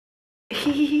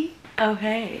Oh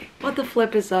hey, what the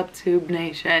flip is up, Tube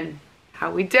Nation? How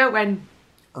we doing?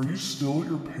 Are you still at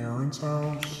your parents'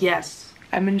 house? Yes,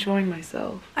 I'm enjoying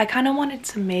myself. I kind of wanted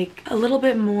to make a little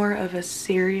bit more of a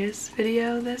serious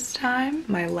video this time.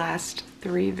 My last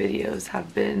 3 videos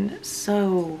have been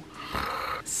so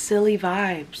silly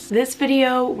vibes. This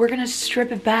video, we're gonna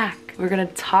strip it back. We're gonna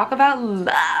talk about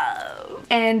love.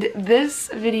 And this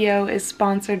video is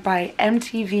sponsored by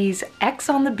MTV's Ex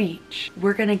on the Beach.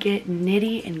 We're gonna get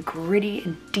nitty and gritty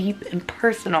and deep and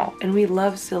personal. And we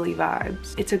love silly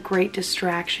vibes. It's a great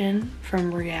distraction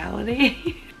from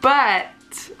reality. But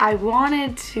I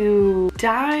wanted to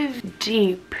dive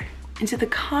deep into the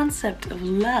concept of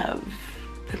love.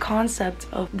 The concept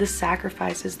of the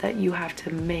sacrifices that you have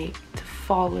to make to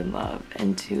fall in love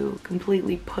and to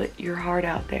completely put your heart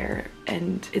out there.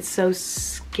 And it's so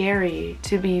scary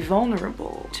to be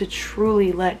vulnerable, to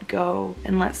truly let go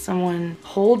and let someone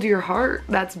hold your heart.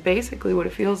 That's basically what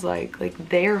it feels like. Like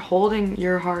they're holding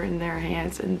your heart in their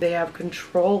hands and they have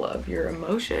control of your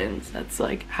emotions. That's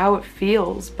like how it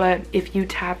feels. But if you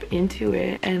tap into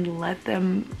it and let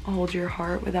them hold your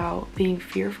heart without being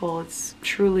fearful, it's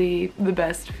truly the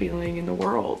best feeling in the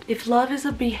world. If love is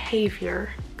a behavior,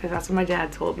 because that's what my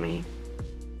dad told me,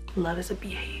 love is a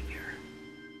behavior.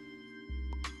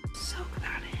 Soak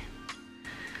that in.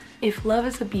 If love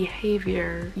is a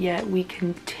behavior, yet we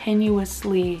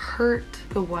continuously hurt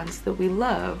the ones that we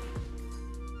love,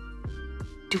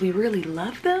 do we really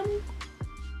love them?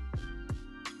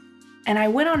 And I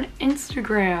went on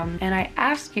Instagram and I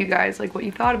asked you guys like what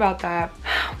you thought about that.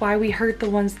 Why we hurt the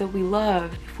ones that we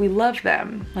love if we love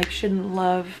them. Like, shouldn't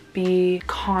love be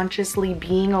consciously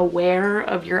being aware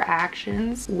of your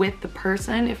actions with the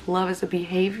person if love is a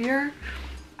behavior?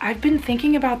 I've been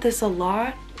thinking about this a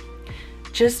lot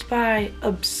just by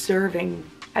observing.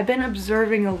 I've been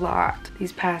observing a lot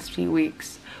these past few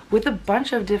weeks with a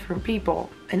bunch of different people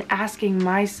and asking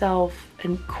myself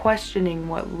and questioning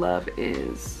what love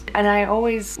is. And I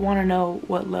always want to know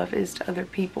what love is to other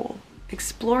people.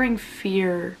 Exploring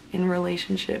fear in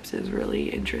relationships is really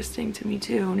interesting to me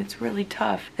too, and it's really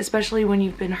tough, especially when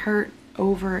you've been hurt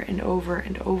over and over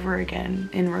and over again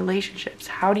in relationships.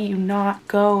 How do you not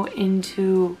go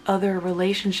into other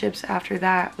relationships after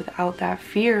that without that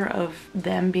fear of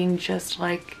them being just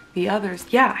like the others?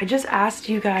 Yeah, I just asked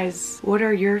you guys, what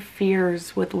are your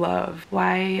fears with love?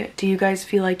 Why do you guys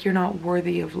feel like you're not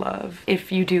worthy of love,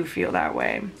 if you do feel that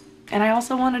way? And I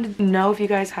also wanted to know if you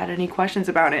guys had any questions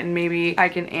about it and maybe I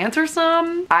can answer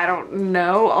some. I don't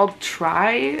know, I'll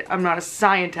try. I'm not a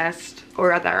scientist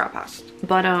or a therapist,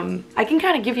 but I can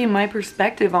kind of give you my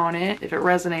perspective on it. If it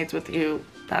resonates with you,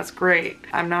 that's great.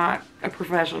 I'm not a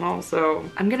professional, so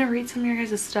I'm gonna read some of your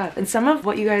guys' stuff. And some of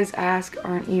what you guys ask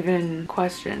aren't even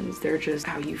questions, they're just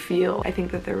how you feel. I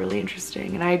think that they're really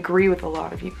interesting, and I agree with a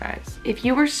lot of you guys. If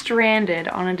you were stranded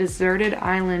on a deserted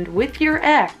island with your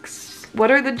ex, what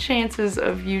are the chances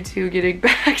of you two getting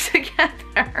back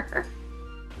together?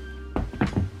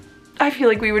 I feel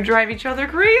like we would drive each other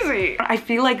crazy. I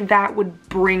feel like that would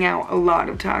bring out a lot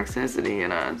of toxicity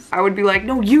in us. I would be like,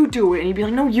 no, you do it. And he'd be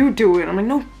like, no, you do it. I'm like,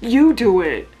 no, you do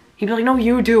it. He'd be like, no,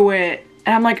 you do it.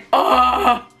 And I'm like,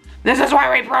 oh, this is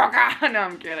why we broke up. No,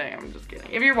 I'm kidding. I'm just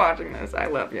kidding. If you're watching this, I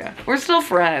love you. We're still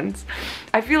friends.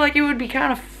 I feel like it would be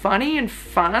kind of funny and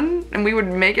fun, and we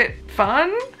would make it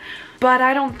fun. But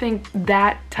I don't think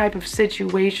that type of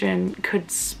situation could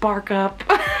spark up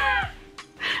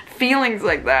feelings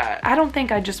like that. I don't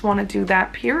think I just want to do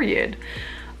that, period.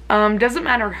 Doesn't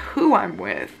matter who I'm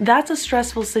with. That's a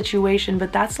stressful situation,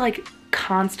 but that's like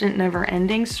constant,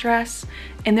 never-ending stress,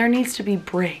 and there needs to be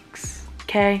breaks,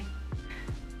 okay?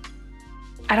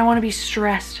 I don't want to be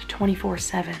stressed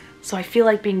 24/7. So I feel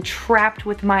like being trapped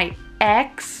with my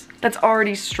ex, that's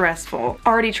already stressful.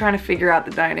 Already trying to figure out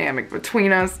the dynamic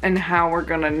between us and how we're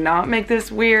gonna not make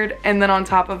this weird. And then on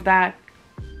top of that,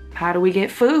 how do we get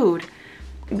food?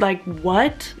 Like,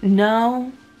 what?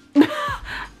 No.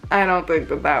 I don't think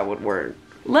that that would work.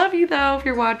 Love you though if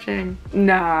you're watching.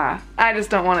 Nah, I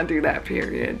just don't want to do that,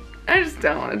 period. I just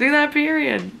don't want to do that,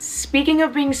 period. Speaking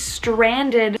of being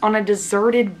stranded on a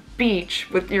deserted beach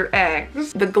with your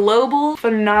ex, the global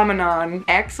phenomenon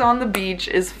Ex on the Beach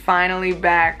is finally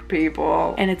back,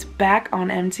 people. And it's back on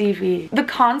MTV. The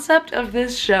concept of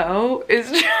this show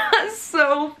is just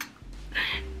so...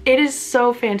 It is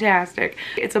so fantastic.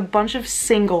 It's a bunch of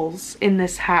singles in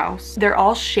this house. They're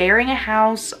all sharing a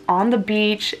house on the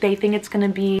beach. They think it's gonna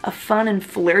be a fun and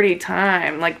flirty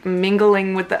time, like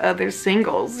mingling with the other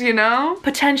singles, you know?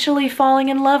 Potentially falling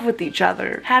in love with each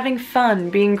other, having fun,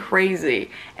 being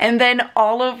crazy. And then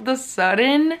all of the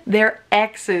sudden, their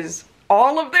exes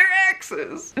all of their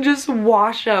exes just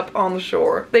wash up on the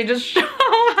shore. They just show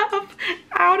up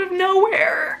out of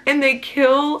nowhere and they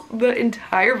kill the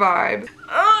entire vibe.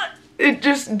 It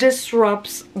just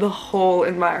disrupts the whole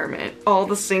environment. All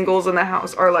the singles in the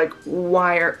house are like,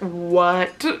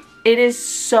 what? It is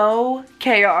so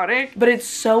chaotic, but it's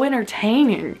so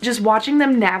entertaining. Just watching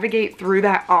them navigate through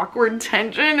that awkward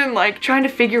tension and like trying to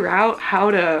figure out how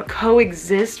to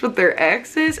coexist with their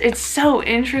exes. It's so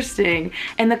interesting.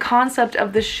 And the concept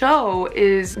of the show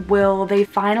is, will they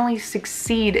finally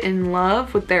succeed in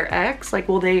love with their ex? Like,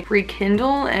 will they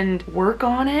rekindle and work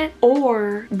on it?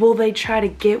 Or will they try to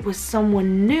get with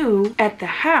someone new at the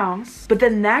house? But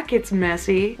then that gets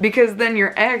messy because then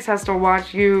your ex has to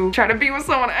watch you try to be with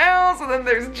someone else, and then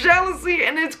there's jealousy,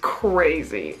 and it's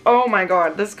crazy. Oh my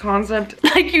god, this concept,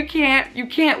 like, you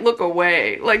can't look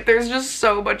away. Like, there's just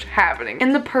so much happening.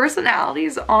 And the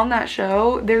personalities on that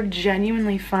show, they're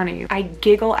genuinely funny. I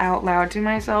giggle out loud to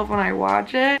myself when I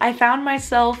watch it. I found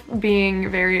myself being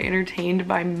very entertained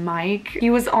by Mike. He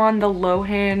was on the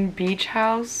Lohan Beach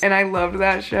House, and I loved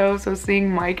that show, so seeing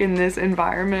Mike in this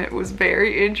environment was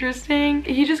very interesting.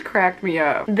 He just cracked me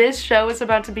up. This show is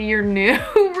about to be your new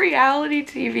reality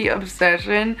TV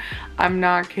obsession. I'm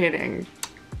not kidding.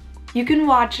 You can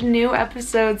watch new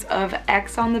episodes of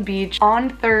Ex on the Beach on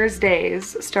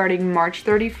Thursdays starting March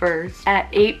 31st at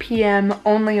 8 p.m.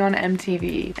 only on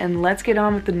MTV. And let's get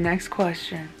on with the next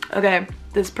question. Okay,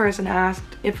 this person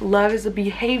asked, if love is a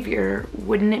behavior,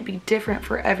 wouldn't it be different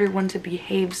for everyone to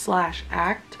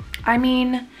behave/act? I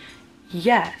mean,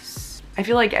 yes. I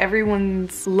feel like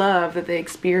everyone's love that they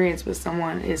experience with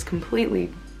someone is completely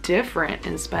different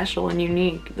and special and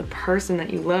unique. The person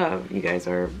that you love, you guys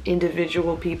are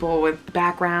individual people with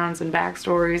backgrounds and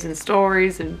backstories and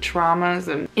stories and traumas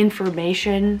and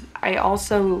information. I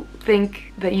also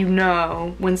think that you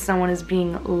know when someone is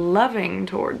being loving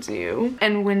towards you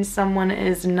and when someone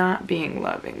is not being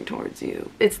loving towards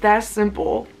you. It's that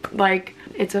simple. Like,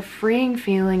 it's a freeing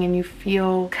feeling and you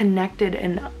feel connected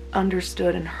and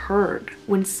understood and heard.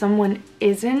 When someone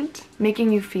isn't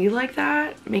making you feel like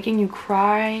that, making you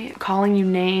cry, calling you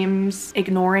names,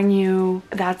 ignoring you,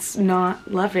 that's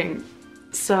not loving.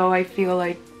 So I feel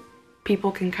like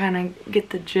people can kind of get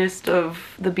the gist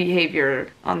of the behavior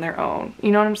on their own.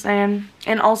 You know what I'm saying?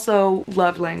 And also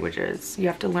love languages. You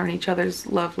have to learn each other's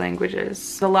love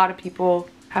languages. A lot of people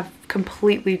have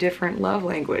completely different love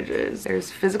languages.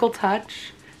 There's physical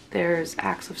touch, there's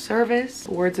acts of service,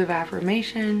 words of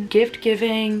affirmation, gift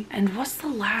giving, and what's the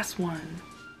last one?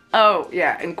 Oh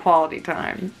yeah, and quality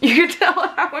time. You can tell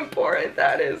how important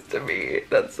that is to me.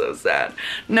 That's so sad.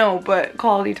 No, but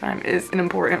quality time is an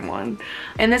important one.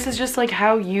 And this is just like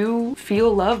how you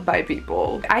feel loved by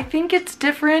people. I think it's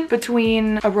different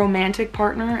between a romantic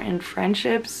partner and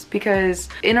friendships, because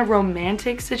in a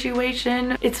romantic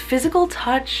situation, it's physical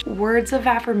touch, words of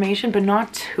affirmation, but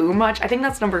not too much. I think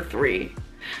that's number 3.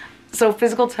 So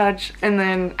physical touch and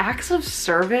then acts of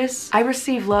service. I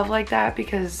receive love like that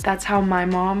because that's how my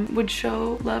mom would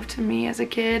show love to me as a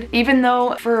kid. Even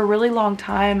though for a really long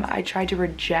time I tried to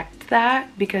reject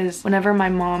that, because whenever my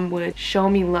mom would show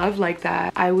me love like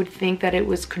that, I would think that it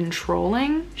was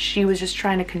controlling. She was just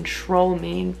trying to control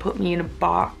me and put me in a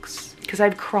box. Because I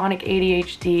have chronic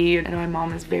ADHD and my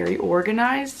mom is very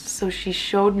organized, so she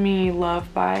showed me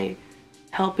love by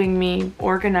helping me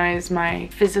organize my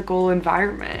physical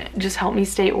environment. Just help me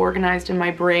stay organized in my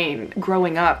brain.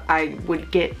 Growing up, I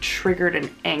would get triggered and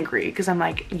angry because I'm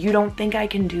like, you don't think I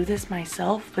can do this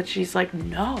myself? But she's like,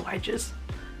 no, I just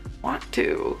want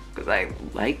to, because I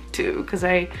like to, because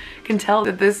I can tell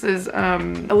that this is a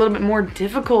little bit more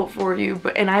difficult for you,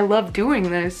 and I love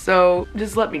doing this, so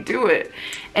just let me do it.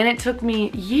 And it took me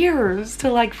years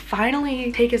to like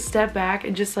finally take a step back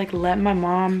and just like let my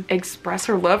mom express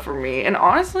her love for me. And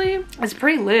honestly, it's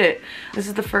pretty lit. This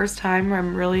is the first time where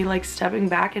I'm really like stepping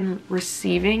back and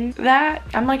receiving that.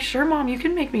 I'm like, sure mom, you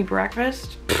can make me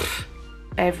breakfast.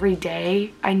 Every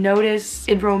day. I notice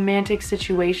in romantic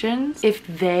situations, if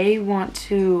they want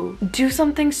to do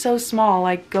something so small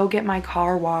like go get my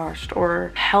car washed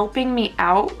or helping me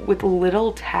out with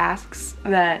little tasks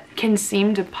that can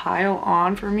seem to pile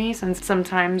on for me, since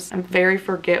sometimes I'm very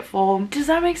forgetful. Does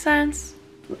that make sense?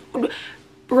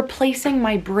 Replacing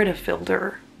my Brita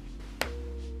filter.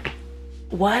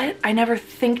 What? I never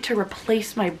think to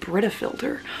replace my Brita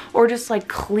filter, or just like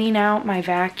clean out my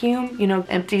vacuum, you know,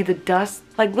 empty the dust,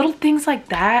 like little things like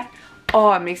that.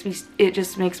 oh, it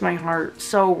just makes my heart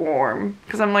so warm.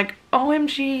 Because I'm like,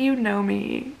 OMG, you know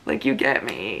me. Like, you get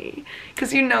me.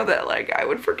 Because you know that, like, I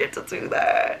would forget to do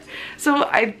that. So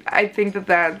I think that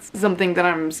that's something that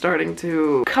I'm starting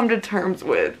to come to terms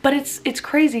with. But it's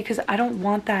crazy because I don't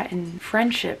want that in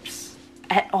friendships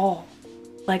at all.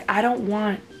 Like, I don't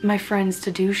want my friends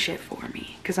to do shit for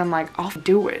me. Because I'm like, I'll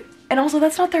do it. And also,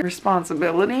 that's not their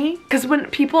responsibility. Because when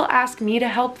people ask me to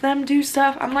help them do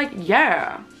stuff, I'm like,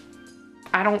 yeah.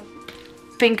 I don't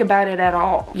think about it at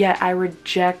all. Yet I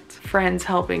reject friends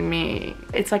helping me.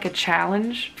 It's like a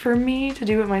challenge for me to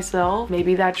do it myself.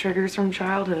 Maybe that triggers from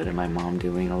childhood and my mom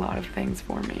doing a lot of things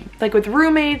for me. Like with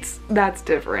roommates, that's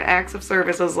different. Acts of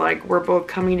service is like we're both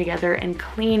coming together and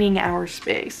cleaning our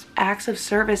space. Acts of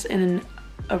service in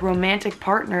a romantic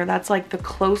partner, that's like the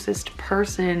closest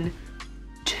person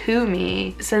to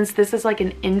me. Since this is like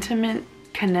an intimate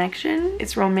connection,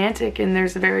 it's romantic and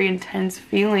there's very intense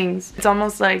feelings. It's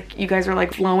almost like you guys are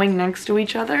like flowing next to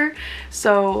each other.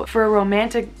 So for a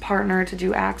romantic partner to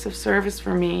do acts of service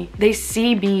for me, they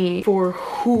see me for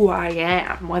who I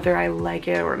am, whether I like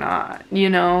it or not, you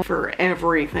know, for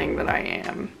everything that I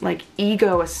am. Like,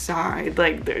 ego aside,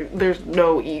 like there's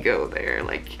no ego there.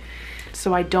 Like,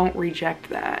 so I don't reject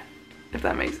that, if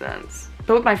that makes sense.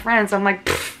 But with my friends, I'm like,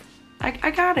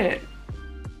 I got it.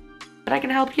 But I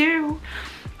can help you.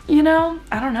 You know?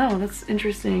 I don't know. That's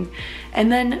interesting.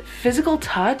 And then physical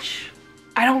touch.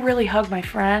 I don't really hug my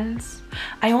friends.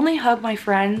 I only hug my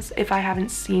friends if I haven't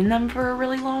seen them for a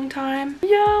really long time.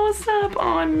 Yo, what's up?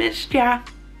 Oh, I missed ya.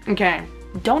 Okay.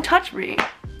 Don't touch me.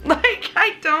 Like,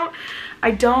 I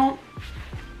don't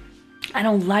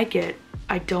like it.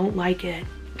 I don't like it.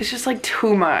 It's just like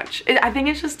too much. I think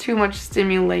it's just too much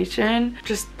stimulation.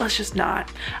 Let's just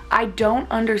not. I don't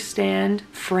understand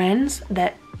friends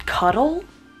that cuddle.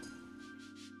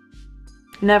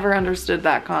 Never understood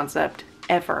that concept,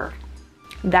 ever.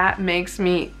 That makes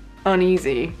me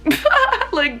uneasy.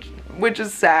 Like, which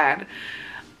is sad.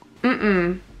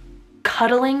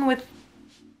 Cuddling with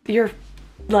your,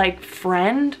 like,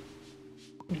 friend?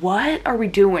 What are we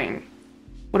doing?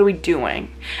 What are we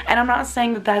doing? And I'm not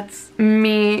saying that that's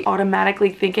me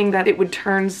automatically thinking that it would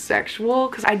turn sexual,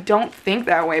 because I don't think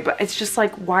that way, but it's just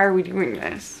like, why are we doing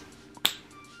this?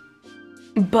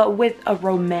 But with a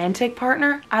romantic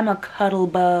partner, I'm a cuddle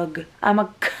bug. I'm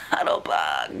a cuddle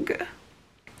bug.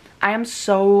 I am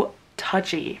so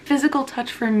touchy. Physical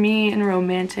touch for me in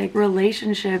romantic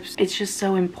relationships, it's just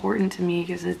so important to me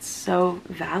because it's so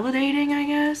validating, I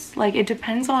guess. Like, it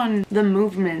depends on the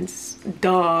movements.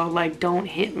 Duh, like, don't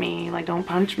hit me, like, don't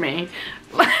punch me.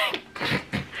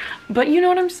 But you know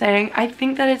what I'm saying? I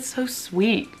think that it's so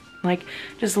sweet. Like,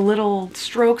 just little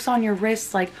strokes on your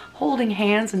wrists, like holding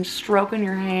hands and stroking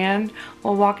your hand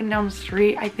while walking down the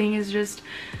street, I think is just,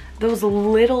 those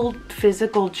little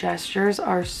physical gestures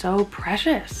are so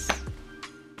precious.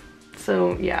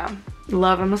 So yeah,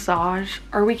 love a massage.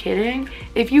 Are we kidding?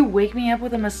 If you wake me up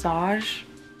with a massage,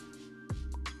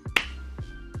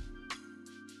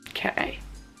 okay.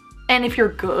 And if you're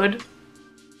good,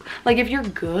 like if you're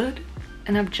good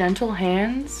and have gentle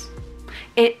hands,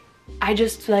 I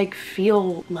just like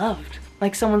feel loved.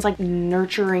 Like someone's like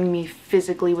nurturing me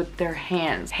physically with their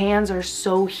hands. Hands are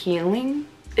so healing.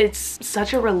 It's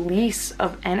such a release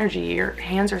of energy. Your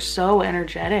hands are so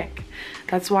energetic.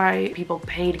 That's why people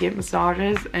pay to get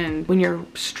massages, and when you're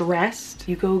stressed,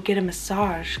 you go get a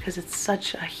massage because it's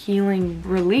such a healing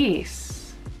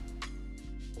release.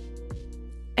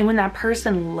 And when that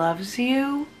person loves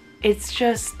you, it's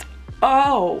just,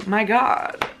 oh my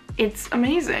God, it's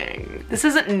amazing. This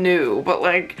isn't new, but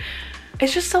like,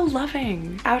 it's just so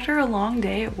loving. After a long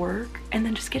day at work and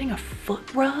then just getting a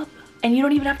foot rub, and you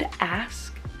don't even have to ask.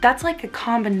 That's like a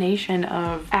combination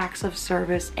of acts of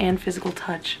service and physical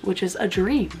touch, which is a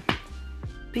dream.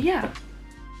 But yeah,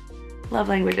 love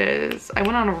languages. I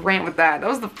went on a rant with that. That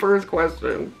was the first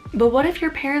question. But what if your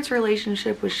parents'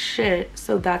 relationship was shit,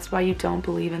 so that's why you don't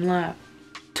believe in love?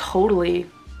 Totally.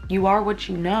 You are what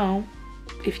you know.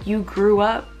 If you grew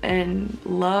up and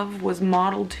love was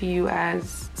modeled to you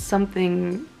as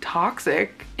something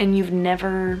toxic and you've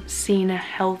never seen a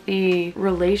healthy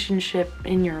relationship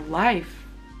in your life,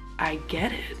 I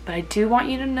get it. But I do want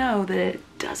you to know that it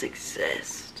does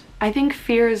exist. I think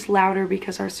fear is louder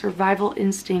because our survival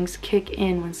instincts kick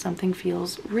in when something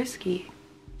feels risky,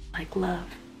 like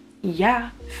love.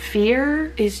 Yeah,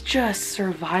 fear is just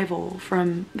survival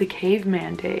from the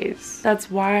caveman days. That's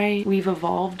why we've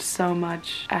evolved so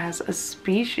much as a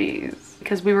species,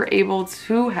 because we were able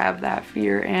to have that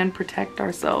fear and protect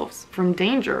ourselves from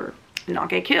danger and not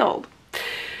get killed.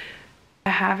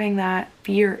 Having that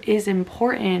fear is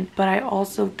important, but I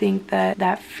also think that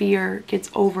that fear gets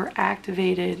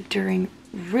overactivated during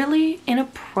really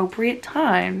inappropriate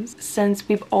times, since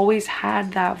we've always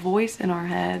had that voice in our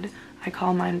head. I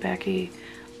call mine Becky.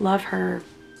 Love her.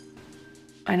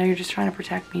 I know you're just trying to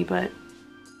protect me, but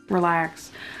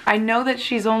relax. I know that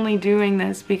she's only doing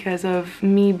this because of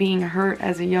me being hurt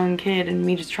as a young kid and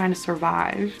me just trying to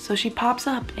survive. So she pops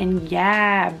up and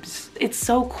yabs. It's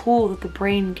so cool that the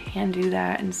brain can do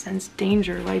that and sense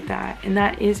danger like that. And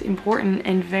that is important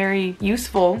and very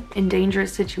useful in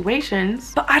dangerous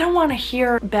situations. But I don't want to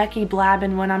hear Becky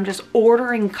blabbing when I'm just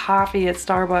ordering coffee at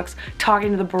Starbucks,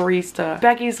 talking to the barista.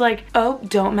 Becky's like, oh,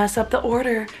 don't mess up the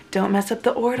order. Don't mess up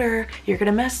the order. You're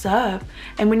gonna mess up.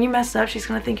 And when you mess up, she's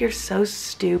gonna think you're so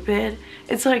stupid.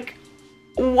 It's like,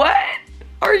 what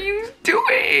are you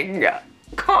doing?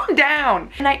 Calm down.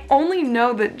 And I only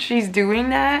know that she's doing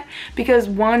that because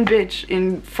one bitch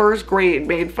in first grade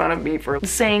made fun of me for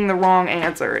saying the wrong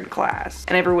answer in class,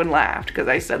 and everyone laughed because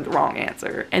I said the wrong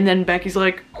answer. And then Becky's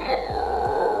like,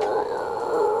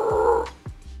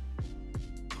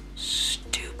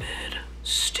 stupid,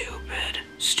 stupid,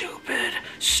 stupid,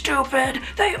 stupid.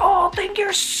 They all think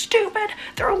you're stupid.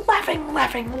 They're laughing,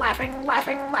 laughing, laughing,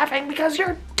 laughing, laughing because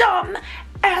you're dumb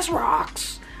as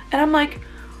rocks. And I'm like,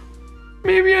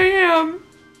 maybe I am,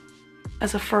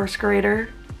 as a first grader.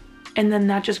 And then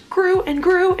that just grew and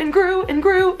grew and grew and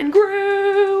grew and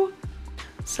grew.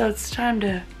 So it's time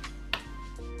to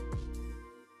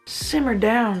simmer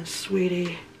down,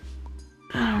 sweetie.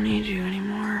 I don't need you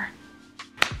anymore.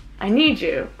 I need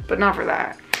you, but not for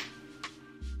that.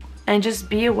 And just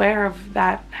be aware of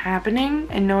that happening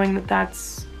and knowing that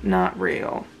that's not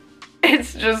real.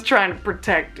 It's just trying to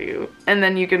protect you. And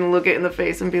then you can look it in the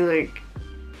face and be like,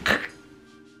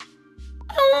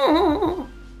 oh.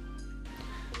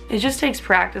 It just takes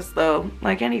practice though,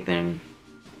 like anything.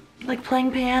 Like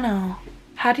playing piano.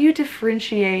 How do you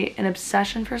differentiate an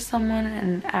obsession for someone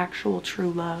and actual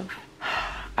true love?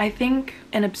 I think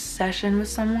an obsession with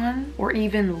someone, or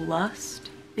even lust,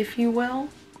 if you will,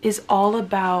 is all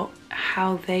about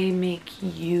how they make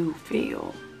you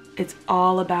feel. It's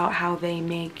all about how they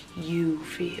make you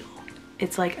feel.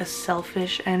 It's like a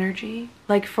selfish energy.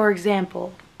 Like, for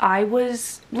example, I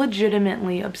was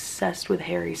legitimately obsessed with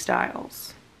Harry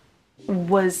Styles.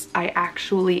 Was I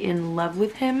actually in love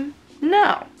with him?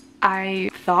 No. I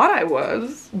thought I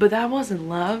was, but that wasn't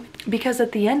love. Because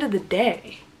at the end of the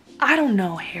day, I don't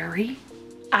know Harry.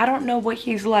 I don't know what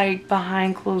he's like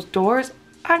behind closed doors.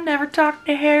 I've never talked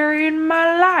to Harry in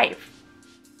my life.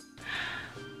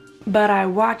 But I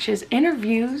watch his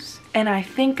interviews and I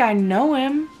think I know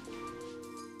him.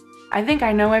 I think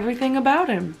I know everything about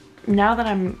him. Now that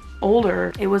I'm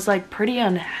older, it was like pretty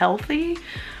unhealthy.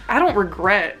 I don't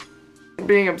regret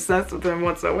being obsessed with him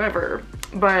whatsoever,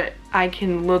 but I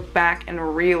can look back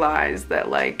and realize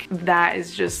that like that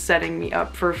is just setting me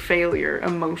up for failure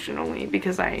emotionally,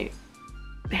 because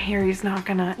Harry's not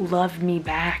gonna love me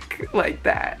back like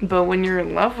that. But when you're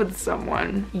in love with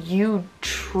someone, you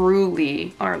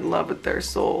truly are in love with their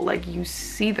soul. Like you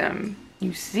see them,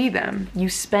 you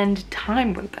spend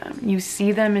time with them, you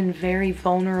see them in very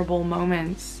vulnerable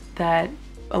moments that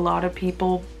a lot of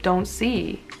people don't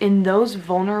see. In those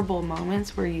vulnerable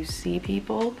moments where you see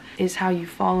people is how you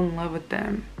fall in love with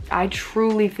them. I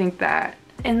truly think that.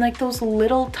 And like those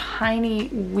little tiny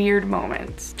weird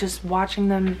moments, just watching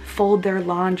them fold their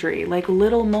laundry, like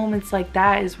little moments like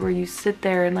that is where you sit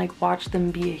there and like watch them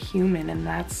be a human, and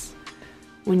that's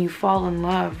when you fall in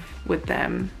love with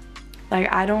them.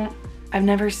 Like I've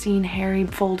never seen Harry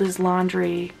fold his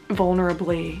laundry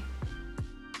vulnerably.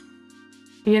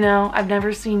 You know, I've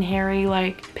never seen Harry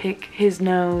like pick his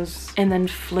nose and then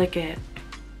flick it.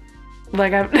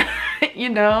 Like you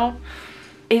know?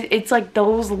 It's like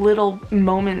those little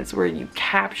moments where you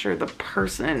capture the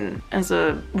person as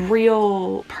a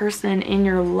real person in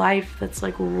your life that's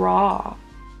like raw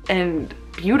and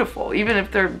beautiful, even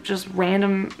if they're just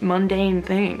random mundane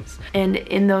things. And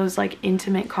in those like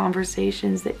intimate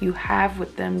conversations that you have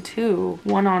with them too,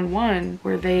 one-on-one,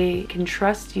 where they can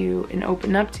trust you and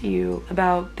open up to you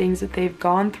about things that they've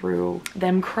gone through,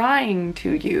 them crying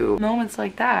to you, moments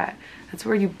like that. That's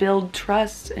where you build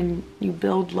trust and you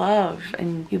build love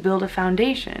and you build a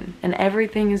foundation, and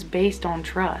everything is based on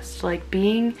trust. Like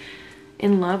being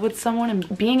in love with someone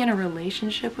and being in a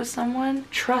relationship with someone,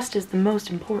 trust is the most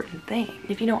important thing.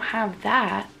 If you don't have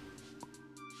that,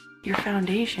 your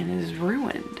foundation is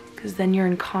ruined, because then you're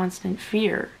in constant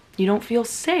fear. You don't feel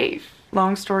safe.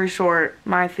 Long story short,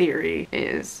 my theory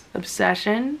is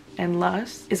obsession and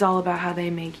lust is all about how they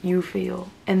make you feel.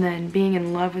 And then being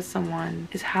in love with someone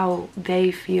is how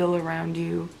they feel around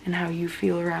you and how you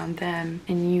feel around them,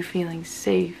 and you feeling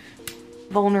safe,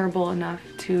 vulnerable enough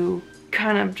to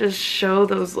kind of just show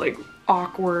those like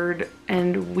awkward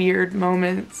and weird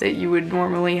moments that you would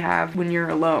normally have when you're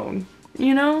alone.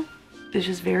 You know? It's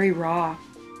just very raw.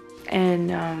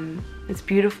 And it's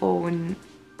beautiful when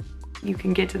you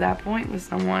can get to that point with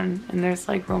someone and there's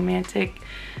like romantic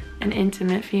and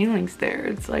intimate feelings there.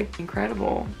 It's like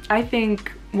incredible. I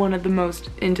think one of the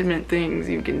most intimate things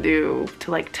you can do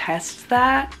to like test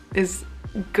that is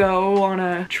go on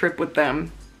a trip with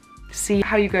them. See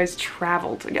how you guys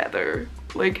travel together,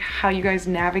 like how you guys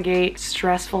navigate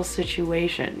stressful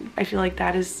situation. I feel like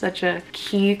that is such a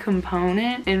key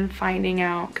component in finding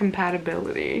out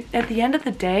compatibility. At the end of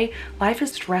the day, life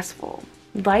is stressful.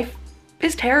 Life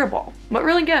is terrible, but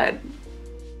really good.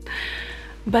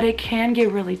 But it can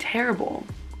get really terrible.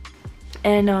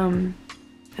 And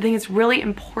I think it's really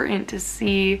important to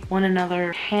see one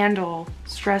another handle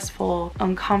stressful,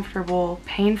 uncomfortable,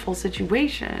 painful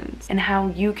situations and how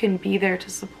you can be there to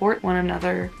support one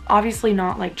another. Obviously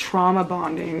not like trauma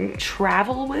bonding.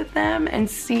 Travel with them and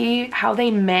see how they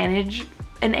manage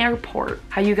an airport,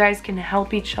 how you guys can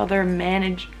help each other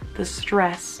manage the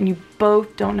stress, and you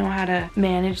both don't know how to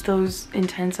manage those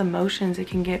intense emotions. It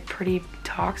can get pretty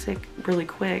toxic really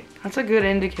quick. That's a good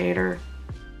indicator.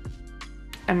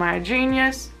 Am I a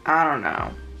genius? I don't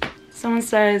know. Someone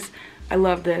says, I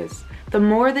love this. The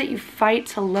more that you fight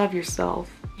to love yourself,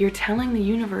 you're telling the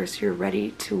universe you're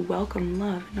ready to welcome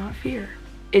love, not fear.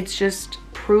 It's just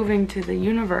proving to the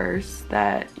universe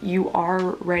that you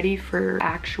are ready for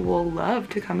actual love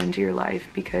to come into your life,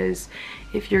 because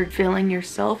if you're filling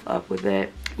yourself up with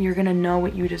it, you're gonna know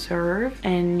what you deserve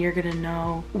and you're gonna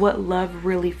know what love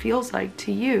really feels like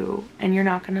to you, and you're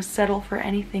not gonna settle for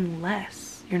anything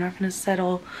less. You're not gonna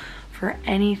settle for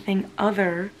anything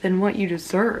other than what you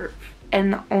deserve.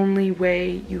 And the only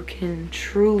way you can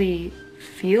truly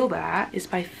feel that is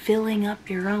by filling up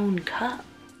your own cup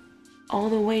all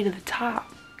the way to the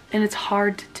top. And it's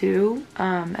hard to do,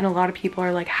 and a lot of people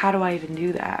are like, how do I even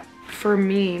do that? For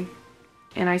me,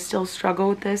 and I still struggle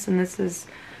with this, and this is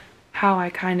how I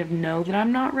kind of know that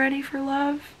I'm not ready for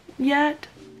love yet,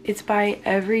 it's by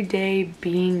every day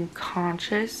being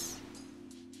conscious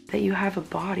that you have a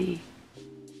body.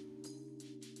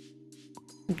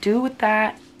 Do with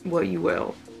that what you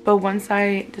will. But once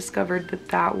I discovered that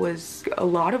that was a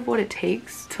lot of what it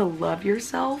takes to love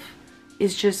yourself,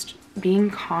 is just being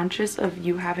conscious of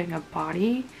you having a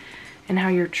body and how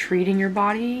you're treating your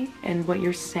body and what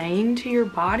you're saying to your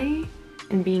body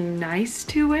and being nice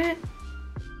to it,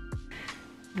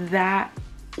 that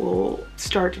will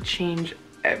start to change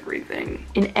everything.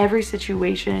 In every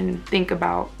situation, think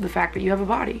about the fact that you have a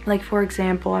body. Like for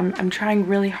example, I'm trying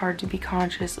really hard to be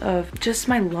conscious of just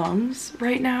my lungs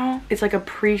right now. It's like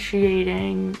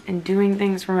appreciating and doing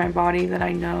things for my body that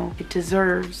I know it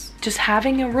deserves. Just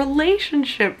having a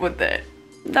relationship with it.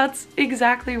 That's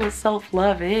exactly what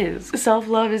self-love is.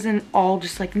 Self-love isn't all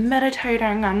just like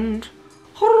meditating and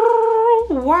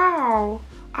wow,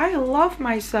 I love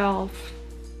myself.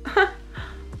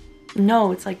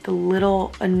 No, it's like the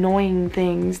little annoying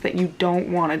things that you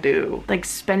don't want to do. Like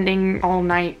spending all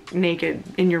night naked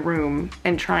in your room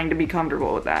and trying to be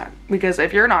comfortable with that. Because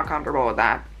if you're not comfortable with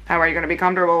that, how are you going to be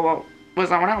comfortable with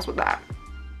someone else with that?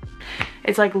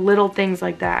 It's like little things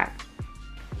like that.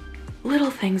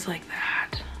 Little things like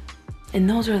that. And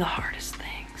those are the hardest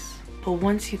things. But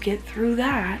once you get through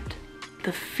that,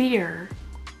 the fear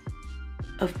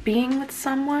of being with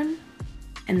someone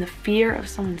and the fear of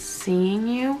someone seeing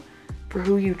you for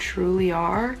who you truly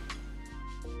are,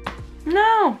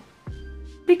 no,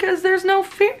 because there's no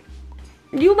fear.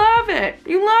 You love it.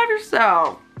 You love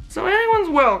yourself. So anyone's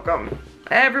welcome.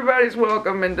 Everybody's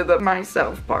welcome into the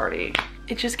myself party.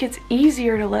 It just gets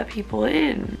easier to let people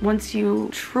in once you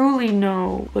truly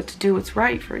know what to do, what's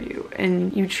right for you,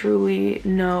 and you truly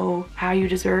know how you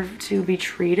deserve to be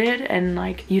treated, and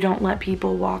like you don't let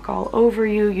people walk all over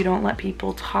you, you don't let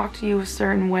people talk to you a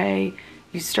certain way.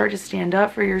 You start to stand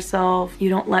up for yourself. You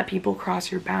don't let people cross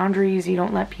your boundaries. You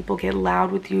don't let people get loud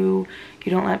with you.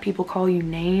 You don't let people call you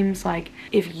names. Like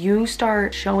if you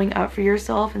start showing up for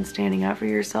yourself and standing up for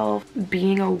yourself,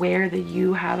 being aware that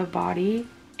you have a body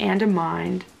and a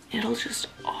mind, it'll just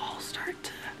all start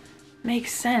to make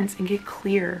sense and get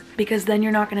clear, because then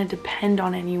you're not going to depend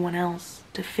on anyone else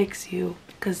to fix you,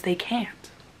 because they can't.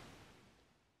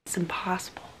 It's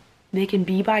impossible. They can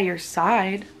be by your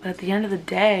side, but at the end of the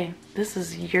day, this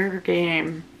is your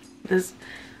game.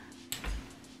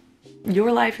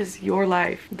 Your life is your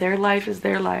life. Their life is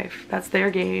their life. That's their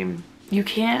game. You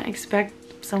can't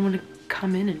expect someone to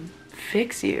come in and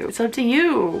fix you. It's up to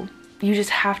you. You just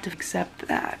have to accept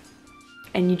that.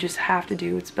 And you just have to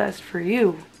do what's best for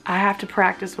you. I have to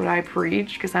practice what I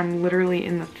preach because I'm literally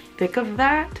in the thick of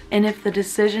that. And if the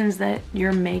decisions that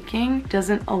you're making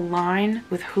doesn't align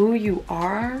with who you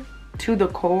are to the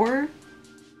core,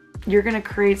 you're gonna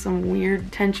create some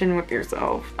weird tension with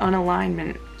yourself,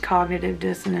 unalignment, cognitive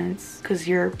dissonance, because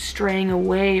you're straying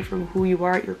away from who you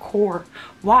are at your core.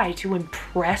 Why? To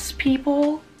impress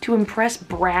people? To impress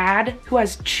Brad, who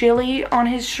has chili on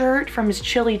his shirt from his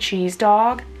chili cheese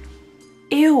dog?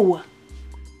 Ew.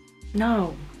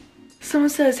 No.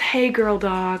 Someone says, hey girl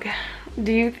dog,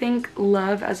 do you think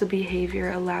love as a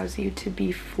behavior allows you to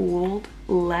be fooled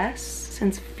less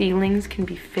since feelings can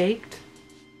be faked?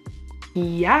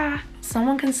 Yeah.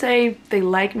 Someone can say they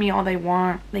like me all they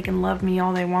want. They can love me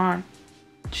all they want.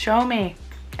 Show me.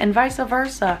 And vice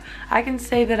versa. I can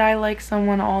say that I like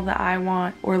someone all that I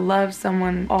want or love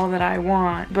someone all that I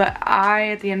want. But I,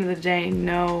 at the end of the day,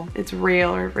 know it's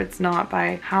real or if it's not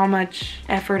by how much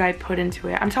effort I put into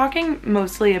it. I'm talking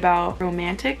mostly about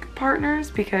romantic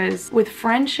partners because with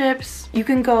friendships, you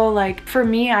can go like, for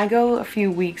me, I go a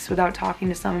few weeks without talking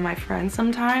to some of my friends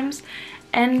sometimes.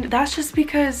 And that's just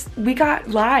because we got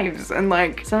lives and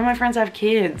like some of my friends have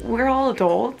kids. We're all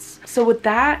adults. So with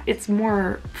that, it's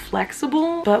more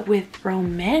flexible. But with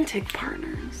romantic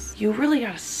partners, you really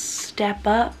gotta step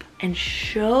up and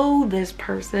show this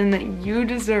person that you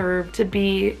deserve to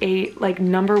be a like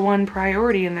 #1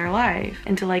 priority in their life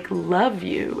and to like love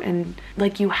you, and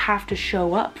like you have to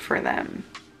show up for them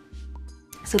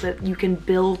so that you can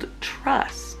build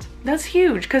trust. That's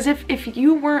huge, because if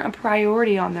you weren't a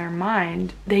priority on their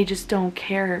mind, they just don't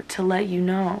care to let you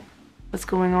know what's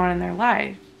going on in their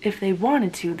life. If they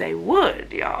wanted to, they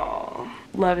would, y'all.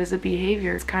 Love is a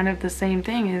behavior. It's kind of the same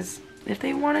thing as if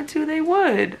they wanted to, they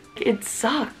would. It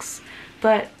sucks,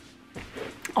 but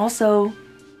also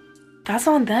that's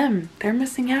on them. They're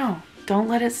missing out. Don't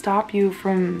let it stop you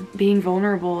from being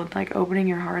vulnerable and like opening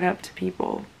your heart up to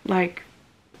people. Like,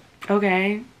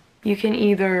 okay, you can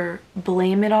either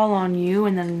blame it all on you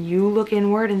and then you look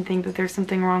inward and think that there's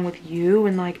something wrong with you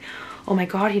and like, oh my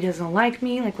God, he doesn't like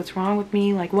me. Like, what's wrong with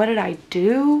me? Like, what did I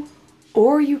do?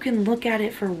 Or you can look at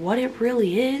it for what it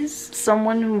really is.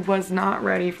 Someone who was not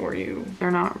ready for you.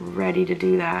 They're not ready to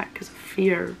do that because of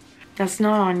fear. That's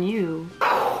not on you.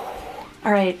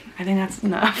 All right, I think that's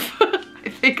enough. I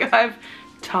think I've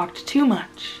talked too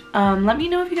much. Let me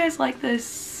know if you guys like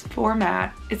this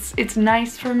format. It's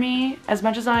nice for me. As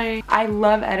much as I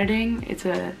love editing, it's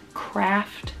a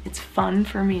craft. It's fun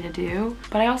for me to do,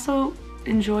 but I also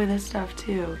enjoy this stuff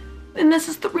too. And this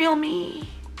is the real me.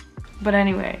 But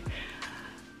anyway,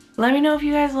 let me know if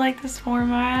you guys like this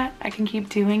format. I can keep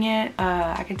doing it.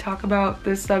 I can talk about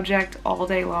this subject all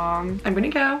day long. I'm gonna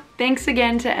go. Thanks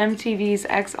again to MTV's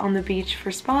Ex on the Beach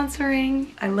for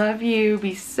sponsoring. I love you.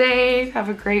 Be safe. Have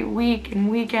a great week and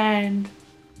weekend.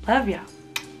 Love ya.